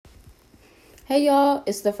Hey y'all,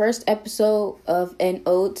 it's the first episode of An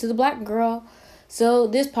Ode to the Black Girl. So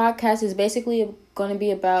this podcast is basically going to be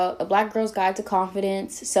about a black girl's guide to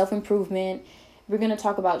confidence, self-improvement. We're going to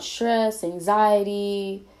talk about stress,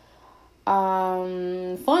 anxiety,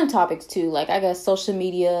 fun topics too, like I guess social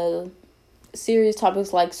media, serious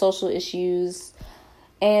topics like social issues.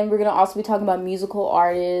 And we're going to also be talking about musical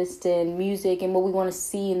artists and music and what we want to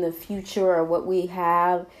see in the future or what we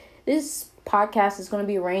have. This podcast is going to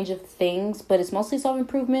be a range of things, but it's mostly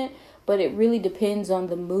self-improvement, but it really depends on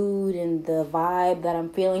the mood and the vibe that I'm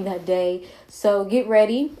feeling that day. So get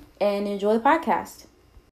ready and enjoy the podcast.